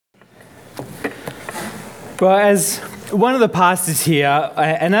Well, as one of the pastors here,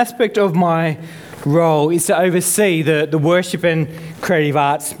 an aspect of my role is to oversee the worship and creative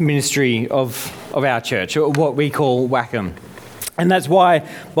arts ministry of our church, or what we call WACM. And that's why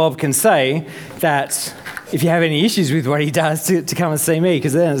Bob can say that if you have any issues with what he does, to come and see me,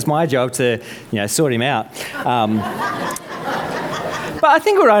 because then it's my job to sort him out. But I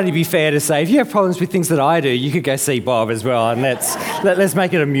think it would only be fair to say, if you have problems with things that I do, you could go see Bob as well, and let's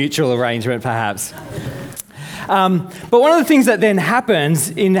make it a mutual arrangement, perhaps. But one of the things that then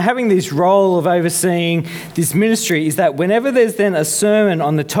happens in having this role of overseeing this ministry is that whenever there's then a sermon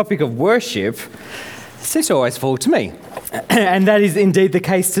on the topic of worship, it seems to always fall to me. And that is indeed the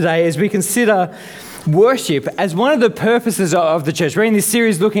case today as we consider worship as one of the purposes of the church. We're in this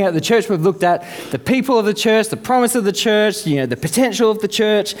series looking at the church. We've looked at the people of the church, the promise of the church, the potential of the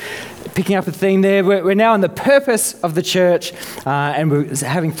church, picking up a theme there. We're now on the purpose of the church, and we're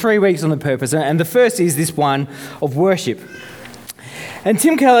having 3 weeks on the purpose. And the first is this one of worship. And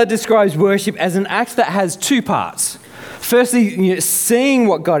Tim Keller describes worship as an act that has two parts. Firstly, seeing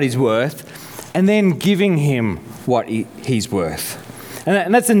what God is worth, and then giving him what he's worth.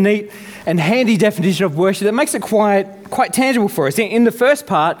 And that's a neat and handy definition of worship that makes it quite tangible for us. In the first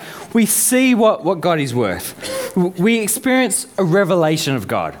part, we see what God is worth. We experience a revelation of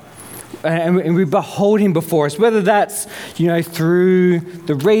God, and we behold him before us, whether that's through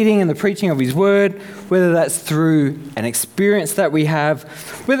the reading and the preaching of his word, whether that's through an experience that we have,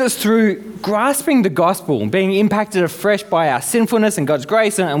 whether it's through grasping the gospel, being impacted afresh by our sinfulness and God's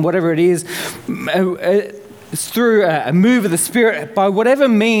grace and whatever it is. It's through a move of the Spirit, by whatever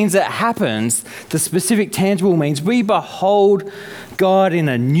means it happens, the specific tangible means, we behold God in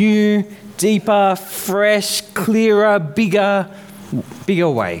a new, deeper, fresh, clearer, bigger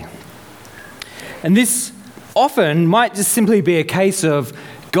way. And this often might just simply be a case of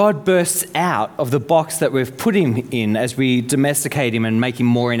God bursts out of the box that we've put him in as we domesticate him and make him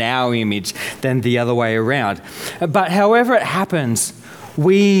more in our image than the other way around. But however it happens,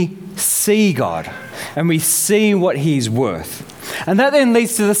 we see God and we see what he's worth. And that then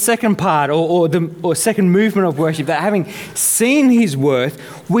leads to the second part or second movement of worship, that having seen his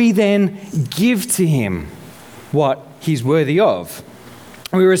worth, we then give to him what he's worthy of.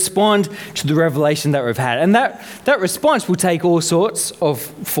 We respond to the revelation that we've had. And that response will take all sorts of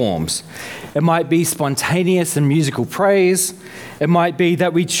forms. It might be spontaneous and musical praise. It might be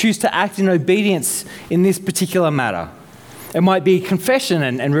that we choose to act in obedience in this particular matter. It might be confession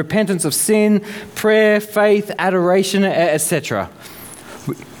and repentance of sin, prayer, faith, adoration, etc.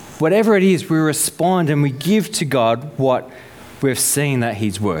 Whatever it is, we respond and we give to God what we've seen that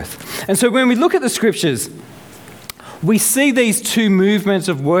he's worth. And so when we look at the scriptures, we see these two movements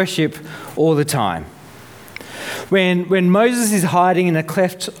of worship all the time. When Moses is hiding in a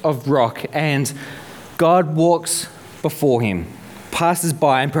cleft of rock and God walks before him, passes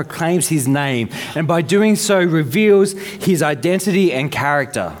by and proclaims his name, and by doing so reveals his identity and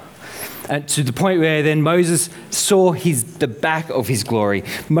character. And to the point where then Moses saw the back of his glory.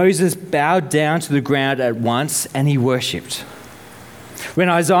 Moses bowed down to the ground at once and he worshipped. When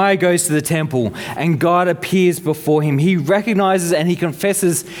Isaiah goes to the temple and God appears before him, he recognizes and he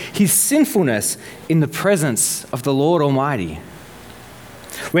confesses his sinfulness in the presence of the Lord Almighty.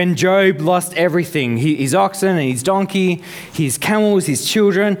 When Job lost everything, his oxen and his donkey, his camels, his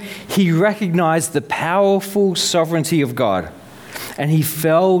children, he recognized the powerful sovereignty of God, and he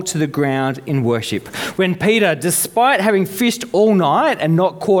fell to the ground in worship. When Peter, despite having fished all night and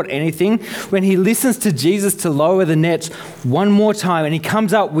not caught anything, when he listens to Jesus to lower the nets one more time, and he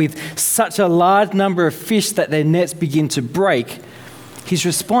comes up with such a large number of fish that their nets begin to break, his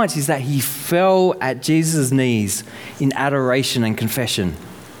response is that he fell at Jesus' knees in adoration and confession.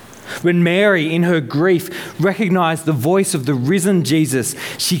 When Mary, in her grief, recognized the voice of the risen Jesus,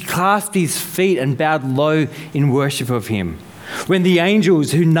 she clasped his feet and bowed low in worship of him. When the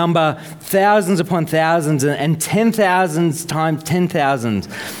angels, who number thousands upon thousands and 10,000 times 10,000,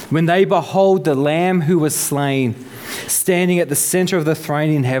 when they behold the Lamb who was slain, standing at the center of the throne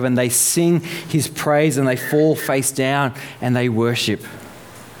in heaven, they sing his praise and they fall face down and they worship.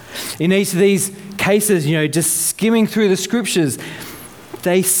 In each of these cases, just skimming through the scriptures,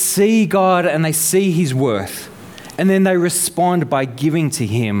 they see God and they see his worth. And then they respond by giving to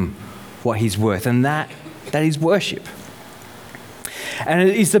him what he's worth. And that is worship. And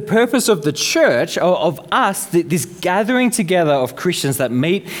it is the purpose of the church, of us, this gathering together of Christians that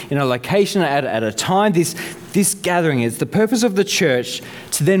meet in a location at a time. This gathering is the purpose of the church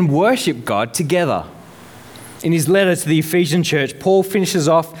to then worship God together. In his letter to the Ephesian church, Paul finishes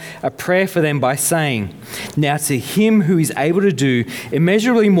off a prayer for them by saying, "Now to him who is able to do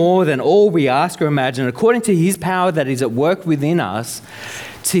immeasurably more than all we ask or imagine, according to his power that is at work within us,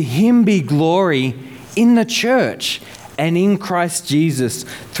 to him be glory in the church and in Christ Jesus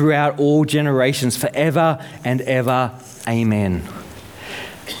throughout all generations, forever and ever. Amen."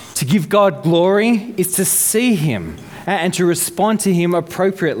 To give God glory is to see him and to respond to him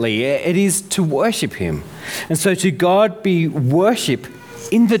appropriately. It is to worship him. And so to God be worship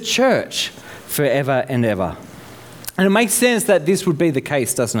in the church forever and ever. And it makes sense that this would be the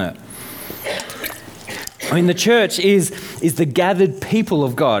case, doesn't it? I mean, the church is the gathered people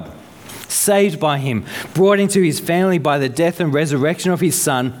of God, saved by him, brought into his family by the death and resurrection of his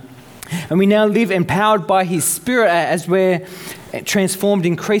Son. And we now live empowered by his Spirit as we're transformed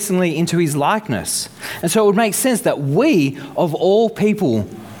increasingly into his likeness. And so it would make sense that we, of all people,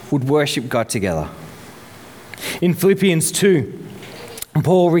 would worship God together. In Philippians 2,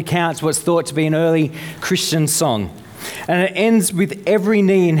 Paul recounts what's thought to be an early Christian song. And it ends with every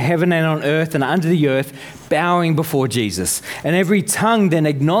knee in heaven and on earth and under the earth bowing before Jesus, and every tongue then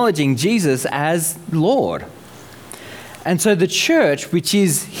acknowledging Jesus as Lord. And so the church, which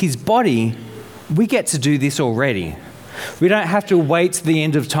is his body, we get to do this already. We don't have to wait to the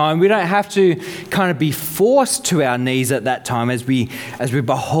end of time. We don't have to kind of be forced to our knees at that time as we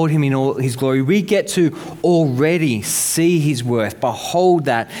behold him in all his glory. We get to already see his worth, behold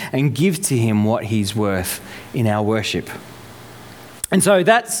that, and give to him what he's worth in our worship. And so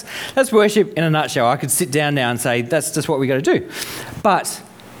that's worship in a nutshell. I could sit down now and say that's just what we got to do. But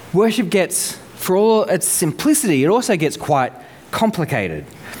worship gets, for all its simplicity, it also gets quite complicated.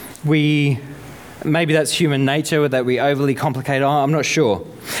 Maybe that's human nature, that we overly complicate. I'm not sure.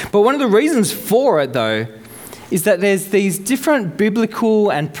 But one of the reasons for it, though, is that there's these different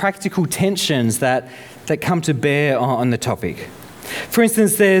biblical and practical tensions that come to bear on the topic. For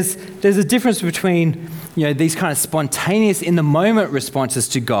instance, there's a difference between these kind of spontaneous, in-the-moment responses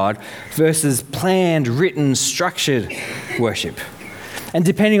to God versus planned, written, structured worship. And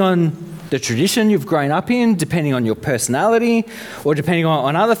depending on the tradition you've grown up in, depending on your personality, or depending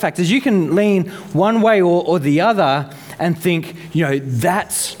on other factors, you can lean one way or the other and think,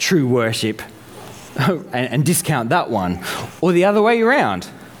 that's true worship, and discount that one, or the other way around.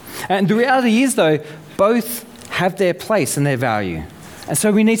 And the reality is, though, both have their place and their value. And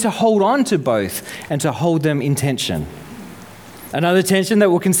so we need to hold on to both and to hold them in tension. Another tension that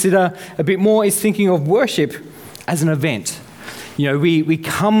we'll consider a bit more is thinking of worship as an event. We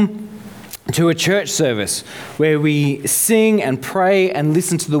come to a church service where we sing and pray and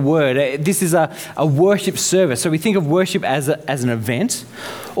listen to the word. This is a worship service. So we think of worship as an event,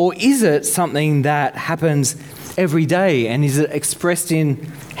 or is it something that happens every day, and is it expressed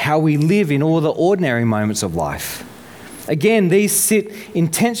in how we live in all the ordinary moments of life? Again, these sit in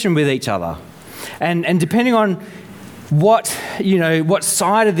tension with each other. And depending on what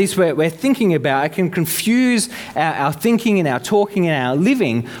side of this we're thinking about, it can confuse our thinking and our talking and our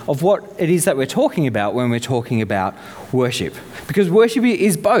living of what it is that we're talking about when we're talking about worship. Because worship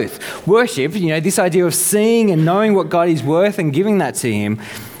is both. Worship, this idea of seeing and knowing what God is worth and giving that to him,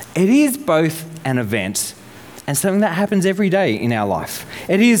 it is both an event and something that happens every day in our life.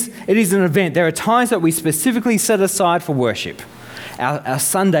 It is an event. There are times that we specifically set aside for worship. Our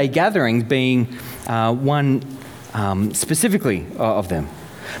Sunday gatherings being one specifically of them.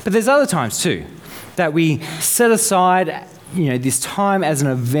 But there's other times too that we set aside this time as an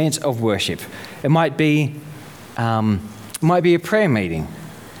event of worship. It might be a prayer meeting.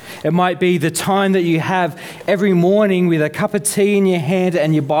 It might be the time that you have every morning with a cup of tea in your hand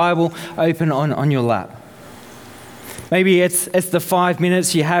and your Bible open on your lap. Maybe it's the 5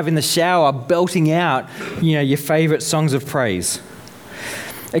 minutes you have in the shower belting out your favorite songs of praise.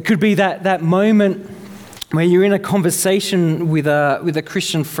 It could be that moment where you're in a conversation with a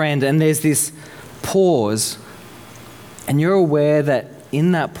Christian friend and there's this pause, and you're aware that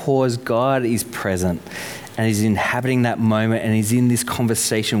in that pause God is present and he's inhabiting that moment and he's in this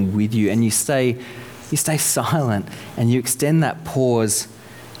conversation with you, and you stay silent and you extend that pause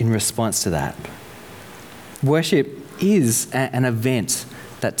in response to that. Worship is an event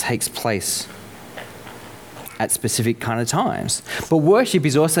that takes place at specific kind of times. But worship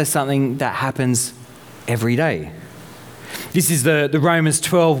is also something that happens every day. This is the Romans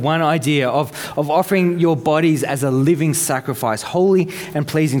 12:1 idea of offering your bodies as a living sacrifice, holy and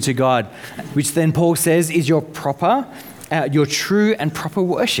pleasing to God, which then Paul says is your true and proper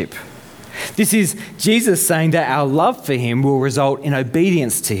worship. This is Jesus saying that our love for him will result in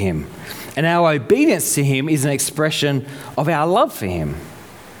obedience to him. And our obedience to him is an expression of our love for him.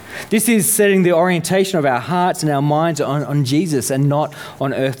 This is setting the orientation of our hearts and our minds on Jesus and not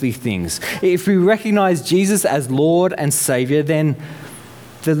on earthly things. If we recognize Jesus as Lord and Savior, then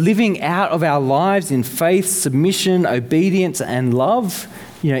the living out of our lives in faith, submission, obedience, and love,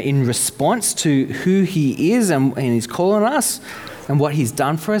 in response to who He is and His call on us and what He's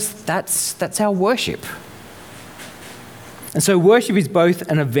done for us, that's our worship. And so worship is both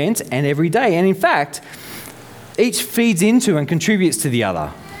an event and every day. And in fact, each feeds into and contributes to the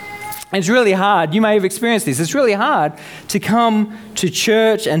other. It's really hard, you may have experienced this, it's really hard to come to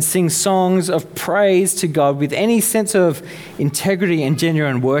church and sing songs of praise to God with any sense of integrity and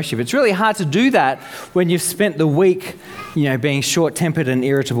genuine worship. It's really hard to do that when you've spent the week, being short-tempered and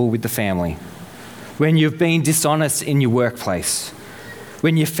irritable with the family, when you've been dishonest in your workplace,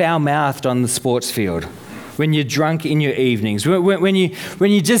 when you're foul-mouthed on the sports field, when you're drunk in your evenings, when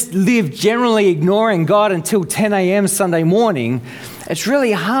you just live generally ignoring God until 10 a.m. Sunday morning. It's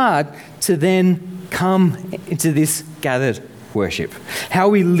really hard to then come into this gathered worship. How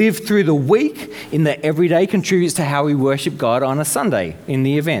we live through the week in the everyday contributes to how we worship God on a Sunday in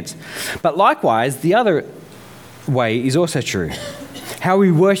the event. But likewise, the other way is also true. How we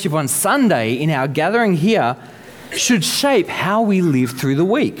worship on Sunday in our gathering here should shape how we live through the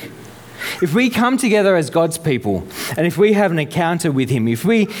week. If we come together as God's people, and if we have an encounter with Him, if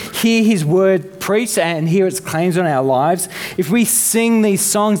we hear His word preached and hear its claims on our lives, if we sing these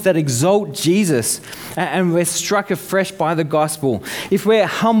songs that exalt Jesus and we're struck afresh by the gospel, if we're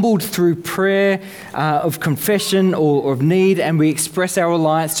humbled through prayer of confession or of need and we express our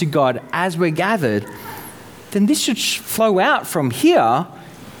reliance to God as we're gathered, then this should flow out from here,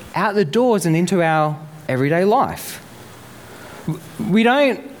 out the doors and into our everyday life. We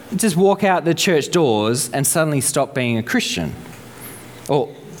don't just walk out the church doors and suddenly stop being a Christian. Or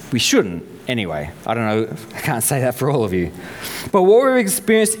we shouldn't anyway. I don't know, I can't say that for all of you. But what we've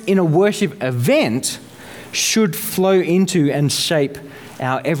experienced in a worship event should flow into and shape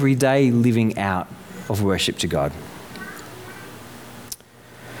our everyday living out of worship to God.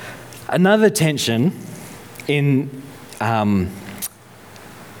 Another tension in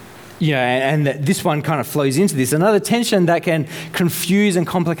and this one kind of flows into this. Another tension that can confuse and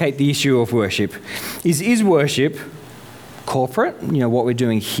complicate the issue of worship is worship corporate, what we're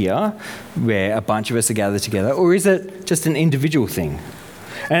doing here, where a bunch of us are gathered together, or is it just an individual thing?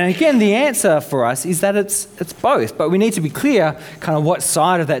 And again, the answer for us is that it's both, but we need to be clear kind of what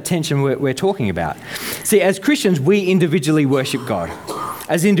side of that tension we're talking about. See, as Christians, we individually worship God.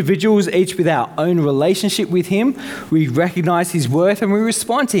 As individuals, each with our own relationship with Him, we recognize His worth and we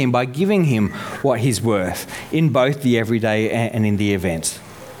respond to Him by giving Him what He's worth in both the everyday and in the event.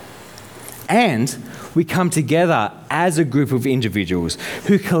 And we come together as a group of individuals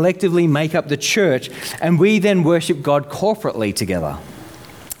who collectively make up the church, and we then worship God corporately together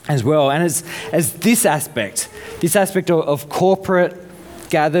as well. And as this aspect of corporate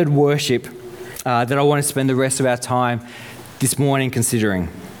gathered worship that I want to spend the rest of our time this morning considering.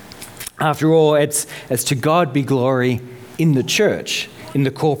 After all, it's to God be glory in the church, in the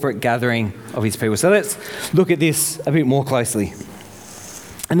corporate gathering of His people. So let's look at this a bit more closely.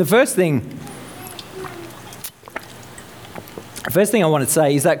 And the first thing I want to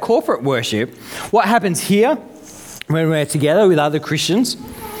say is that corporate worship, what happens here when we're together with other Christians,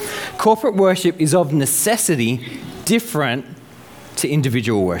 corporate worship is of necessity different to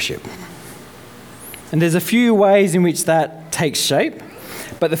individual worship. And there's a few ways in which that takes shape.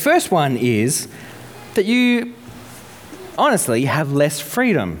 But the first one is that you honestly have less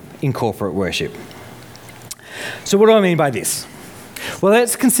freedom in corporate worship. So what do I mean by this? Well,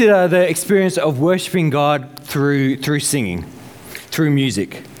 let's consider the experience of worshiping God through singing, through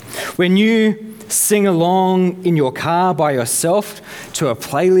music. When you sing along in your car by yourself to a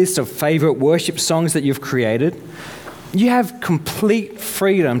playlist of favourite worship songs that you've created, you have complete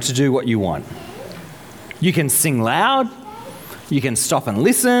freedom to do what you want. You can sing loud, you can stop and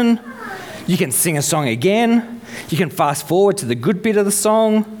listen, you can sing a song again, you can fast forward to the good bit of the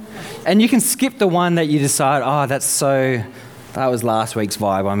song, and you can skip the one that you decide, that was last week's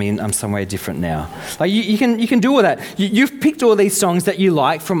vibe, I'm somewhere different now. Like you can do all that. You've picked all these songs that you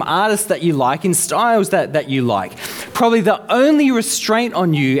like from artists that you like in styles that you like. Probably the only restraint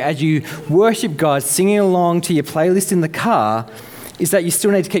on you as you worship God singing along to your playlist in the car is that you still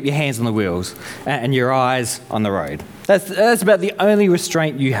need to keep your hands on the wheels and your eyes on the road. That's about the only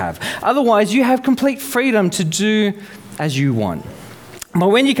restraint you have. Otherwise, you have complete freedom to do as you want. But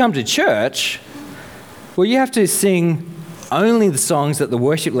when you come to church, well, you have to sing only the songs that the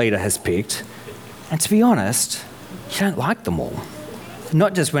worship leader has picked. And to be honest, you don't like them all.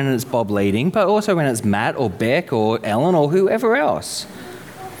 Not just when it's Bob leading, but also when it's Matt or Beck or Ellen or whoever else.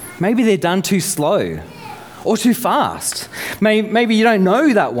 Maybe they're done too slow or too fast. Maybe you don't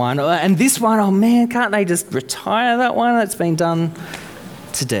know that one. And this one, oh man, can't they just retire that one? That's been done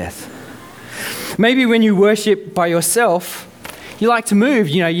to death. Maybe when you worship by yourself, you like to move.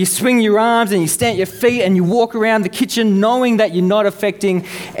 You swing your arms and you stamp your feet and you walk around the kitchen knowing that you're not affecting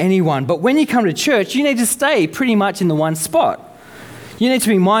anyone. But when you come to church, you need to stay pretty much in the one spot. You need to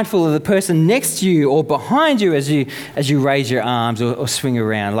be mindful of the person next to you or behind you as you raise your arms or swing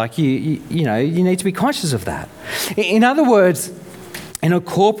around. Like you need to be conscious of that. In other words, in a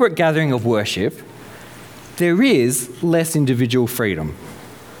corporate gathering of worship, there is less individual freedom.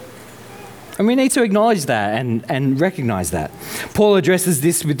 And we need to acknowledge that and recognize that. Paul addresses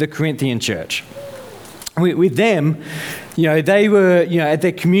this with the Corinthian church. With them, they were, at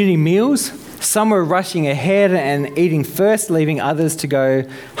their community meals, some were rushing ahead and eating first, leaving others to go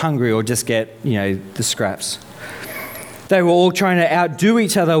hungry or just get, the scraps. They were all trying to outdo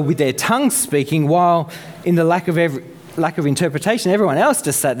each other with their tongues speaking, while in the lack of interpretation, everyone else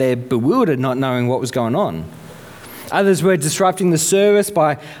just sat there bewildered, not knowing what was going on. Others were disrupting the service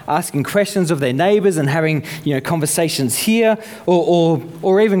by asking questions of their neighbours and having, conversations here,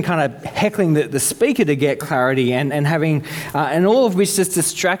 or even kind of heckling the speaker to get clarity and having, and all of which just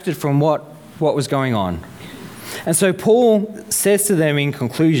distracted from what was going on. And so Paul says to them in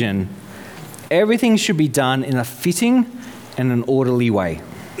conclusion, everything should be done in a fitting and an orderly way.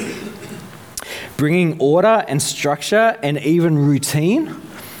 Bringing order and structure and even routine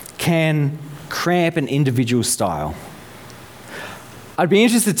can cramp an individual style. I'd be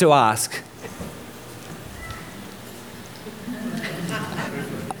interested to ask,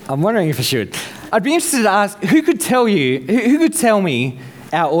 I'm wondering if I should. I'd be interested to ask, who could tell me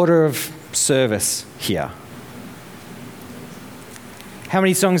our order of service here? How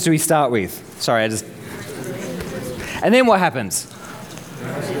many songs do we start with? Sorry, And then what happens?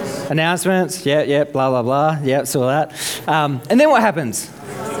 Announcements, yeah, blah, blah, blah, yeah, saw that. And then what happens?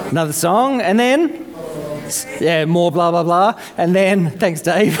 Another song, and then, more blah, blah, blah. And then, thanks,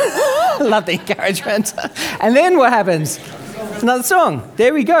 Dave. Love the encouragement. And then what happens? Another song.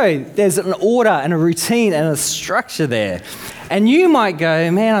 There we go. There's an order and a routine and a structure there. And you might go,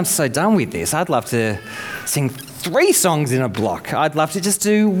 man, I'm so done with this. I'd love to sing 3 songs in a block. I'd love to just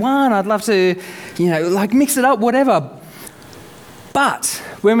do one. I'd love to, mix it up, whatever. But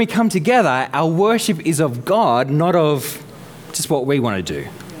when we come together, our worship is of God, not of just what we want to do.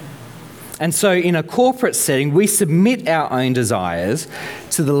 And so in a corporate setting, we submit our own desires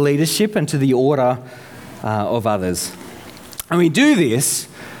to the leadership and to the order of others. And we do this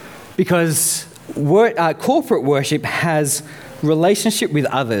because corporate worship has relationship with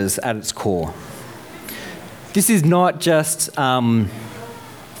others at its core. This is not just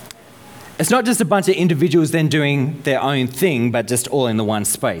it's not just a bunch of individuals then doing their own thing, but just all in the one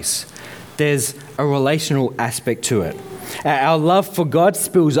space. There's a relational aspect to it. Our love for God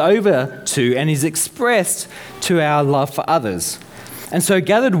spills over to and is expressed to our love for others. And so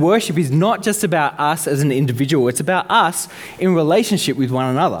gathered worship is not just about us as an individual, it's about us in relationship with one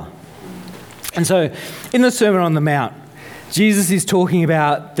another. And so in the Sermon on the Mount, Jesus is talking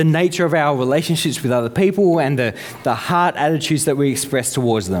about the nature of our relationships with other people and the heart attitudes that we express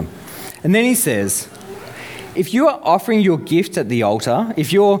towards them. And then he says, if you are offering your gift at the altar,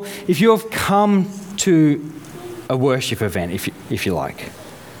 if you have come to a worship event, if you like,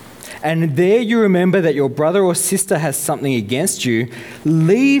 and there you remember that your brother or sister has something against you,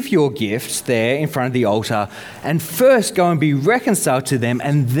 leave your gift there in front of the altar and first go and be reconciled to them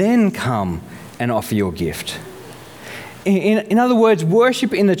and then come and offer your gift. In other words,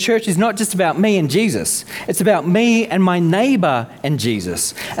 worship in the church is not just about me and Jesus. It's about me and my neighbour and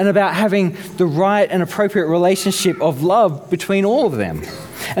Jesus, and about having the right and appropriate relationship of love between all of them.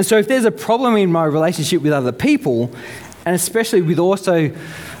 And so if there's a problem in my relationship with other people, and especially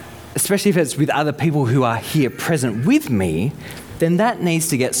if it's with other people who are here present with me, then that needs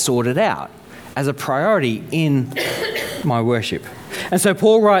to get sorted out as a priority in my worship. And so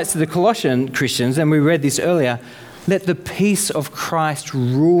Paul writes to the Colossian Christians, and we read this earlier, let the peace of Christ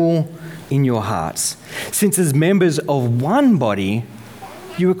rule in your hearts, since as members of one body,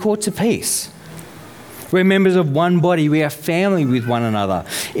 you were called to peace. We're members of one body, we are family with one another,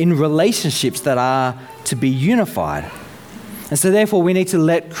 in relationships that are to be unified. And so therefore we need to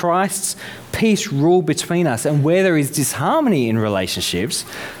let Christ's peace rule between us, and where there is disharmony in relationships,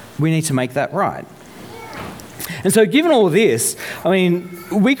 we need to make that right. And so given all this,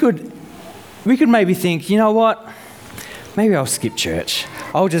 we could maybe think, you know what? Maybe I'll skip church.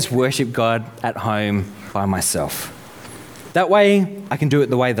 I'll just worship God at home by myself. That way, I can do it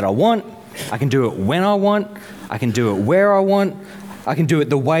the way that I want. I can do it when I want. I can do it where I want. I can do it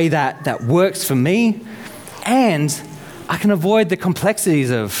the way that works for me, and I can avoid the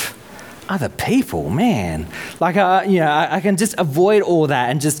complexities of other people, man. Like, I can just avoid all that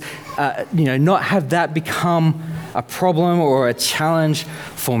and just, not have that become a problem or a challenge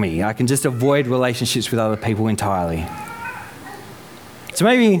for me. I can just avoid relationships with other people entirely. So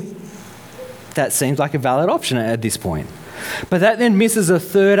maybe that seems like a valid option at this point. But that then misses a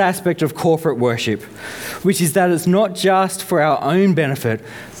third aspect of corporate worship, which is that it's not just for our own benefit,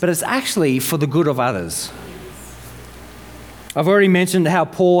 but it's actually for the good of others. I've already mentioned how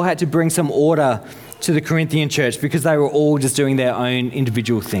Paul had to bring some order to the Corinthian church because they were all just doing their own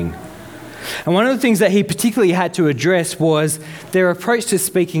individual thing. And one of the things that he particularly had to address was their approach to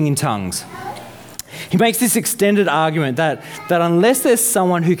speaking in tongues. He makes this extended argument that unless there's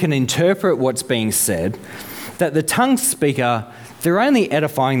someone who can interpret what's being said, that the tongue speaker, they're only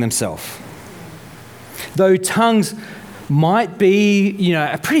edifying themselves. Though tongues might be,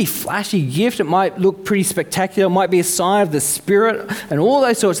 a pretty flashy gift, it might look pretty spectacular, it might be a sign of the Spirit and all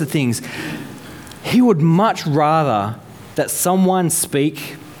those sorts of things, he would much rather that someone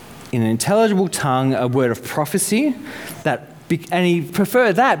speak in an intelligible tongue a word of prophecy, and he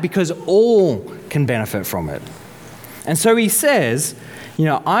preferred that because all can benefit from it. And so he says,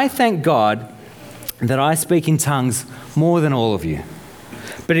 I thank God that I speak in tongues more than all of you.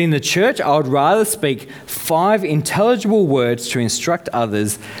 But in the church, I would rather speak 5 intelligible words to instruct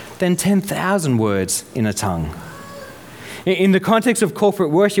others than 10,000 words in a tongue. In the context of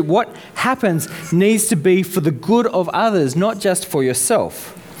corporate worship, what happens needs to be for the good of others, not just for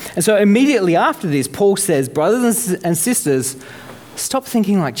yourself. And so immediately after this, Paul says, brothers and sisters, stop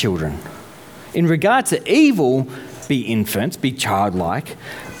thinking like children. In regard to evil, be infants, be childlike,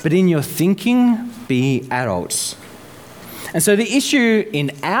 but in your thinking, be adults. And so the issue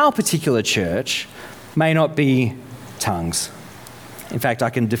in our particular church may not be tongues. In fact, I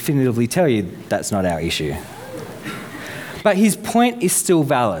can definitively tell you that's not our issue. But his point is still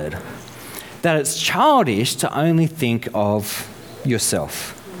valid, that it's childish to only think of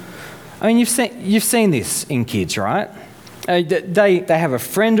yourself. I mean, you've seen this in kids, right? They have a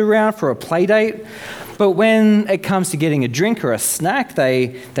friend around for a play date, but when it comes to getting a drink or a snack,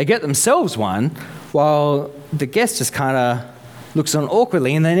 they get themselves one, while the guest just kind of looks on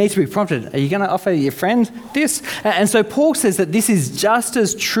awkwardly and they need to be prompted, are you going to offer your friend this? And so Paul says that this is just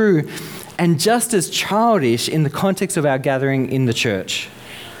as true and just as childish in the context of our gathering in the church.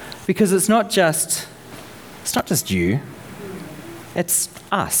 Because it's not just you, it's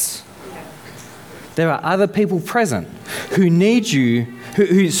us. There are other people present who need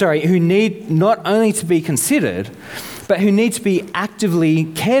who need not only to be considered, but who need to be actively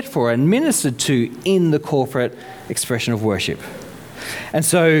cared for and ministered to in the corporate expression of worship. And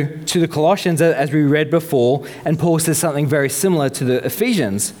so to the Colossians, as we read before, and Paul says something very similar to the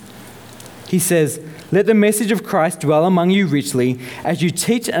Ephesians, he says, let the message of Christ dwell among you richly as you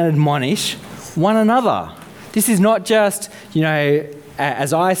teach and admonish one another. This is not just,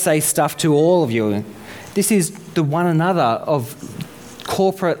 as I say stuff to all of you. This is the one another of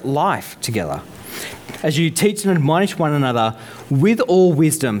corporate life together. As you teach and admonish one another with all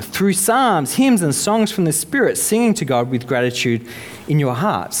wisdom through psalms, hymns and songs from the Spirit, singing to God with gratitude in your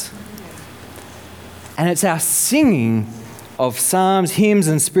hearts. And it's our singing of psalms, hymns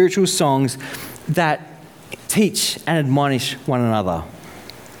and spiritual songs that teach and admonish one another.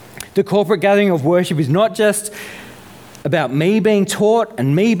 The corporate gathering of worship is not just about me being taught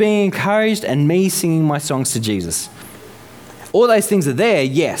and me being encouraged and me singing my songs to Jesus. All those things are there,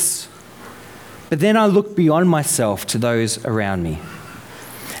 yes. But then I look beyond myself to those around me.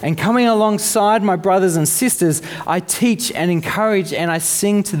 And coming alongside my brothers and sisters, I teach and encourage and I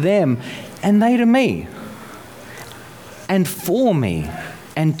sing to them and they to me. And for me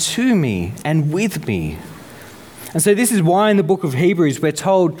and to me and with me. And so this is why in the book of Hebrews we're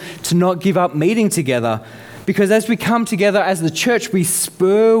told to not give up meeting together, because as we come together as the church, we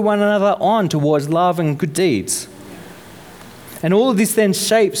spur one another on towards love and good deeds. And all of this then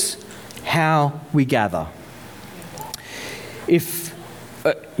shapes how we gather. If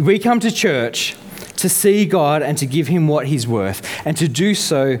we come to church to see God and to give him what he's worth and to do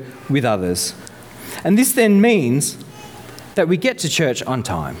so with others. And this then means that we get to church on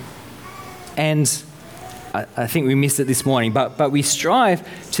time. And I think we missed it this morning, but we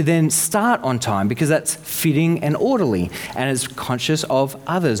strive to then start on time because that's fitting and orderly and is conscious of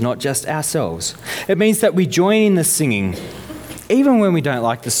others, not just ourselves. It means that we join in the singing, even when we don't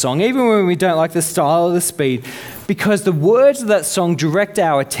like the song, even when we don't like the style or the speed, because the words of that song direct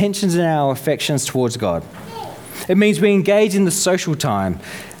our attentions and our affections towards God. It means we engage in the social time,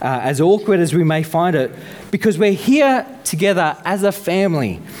 as awkward as we may find it, because we're here together as a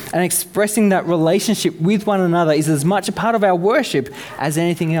family, and expressing that relationship with one another is as much a part of our worship as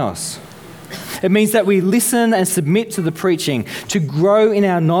anything else. It means that we listen and submit to the preaching, to grow in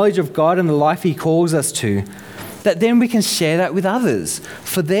our knowledge of God and the life He calls us to, that then we can share that with others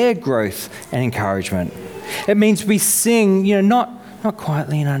for their growth and encouragement. It means we sing, not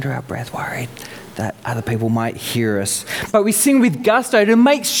quietly and under our breath, worried that other people might hear us, but we sing with gusto to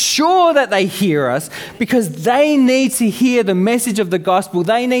make sure that they hear us, because they need to hear the message of the gospel.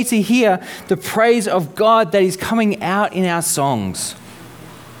 They need to hear the praise of God that is coming out in our songs.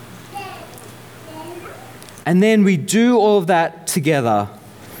 And then we do all of that together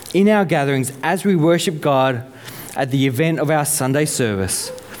in our gatherings as we worship God at the event of our Sunday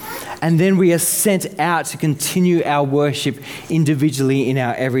service. And then we are sent out to continue our worship individually in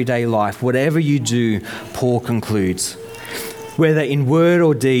our everyday life. Whatever you do, Paul concludes, whether in word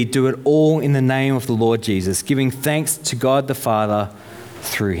or deed, do it all in the name of the Lord Jesus, giving thanks to God the Father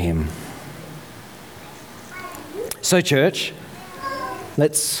through Him. So, church,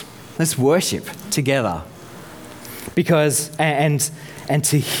 let's worship together. Because, and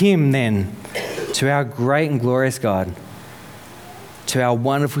to Him then, to our great and glorious God, to our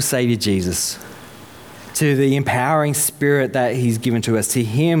wonderful Saviour Jesus, to the empowering Spirit that He's given to us, to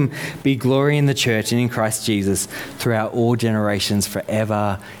Him be glory in the church and in Christ Jesus throughout all generations,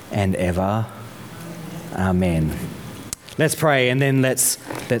 forever and ever. Amen. Let's pray and then let's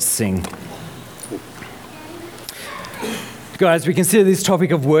sing. God, as we consider this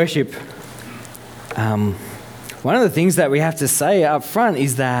topic of worship, one of the things that we have to say up front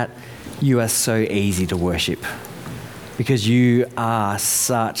is that you are so easy to worship, because you are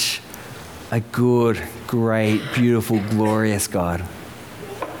such a good, great, beautiful, glorious God.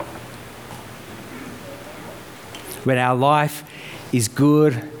 When our life is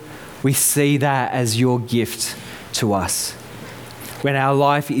good, we see that as your gift to us. When our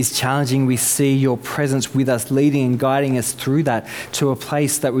life is challenging, we see your presence with us, leading and guiding us through that to a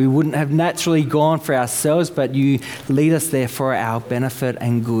place that we wouldn't have naturally gone for ourselves, but you lead us there for our benefit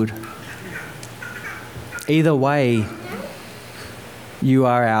and good. Either way, you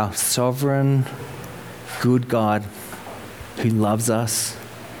are our sovereign, good God who loves us,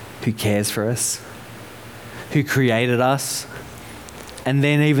 who cares for us, who created us. And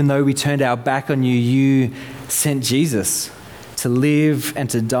then even though we turned our back on you, you sent Jesus to live and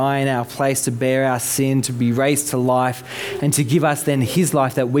to die in our place, to bear our sin, to be raised to life, and to give us then His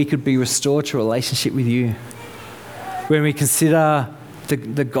life that we could be restored to a relationship with you. When we consider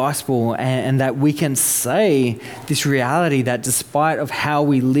the gospel and that we can say this reality that despite of how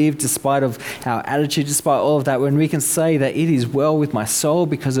we live, despite of our attitude, despite all of that, when we can say that it is well with my soul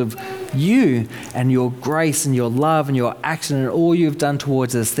because of you and your grace and your love and your action and all you've done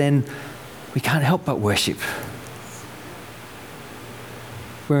towards us, then we can't help but worship.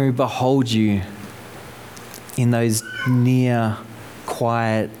 When we behold you in those near,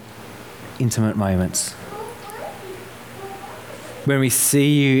 quiet, intimate moments. When we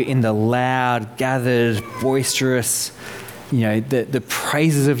see you in the loud, gathered, boisterous, the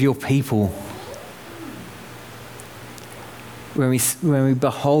praises of your people. When we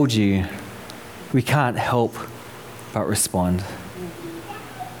behold you, we can't help but respond.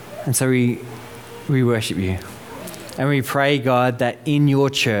 And so we worship you. And we pray, God, that in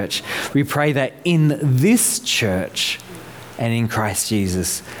your church, we pray that in this church and in Christ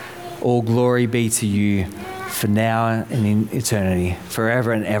Jesus, all glory be to you for now and in eternity.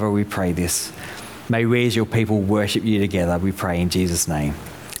 Forever and ever we pray this. May we as your people worship you together, we pray in Jesus' name.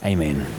 Amen.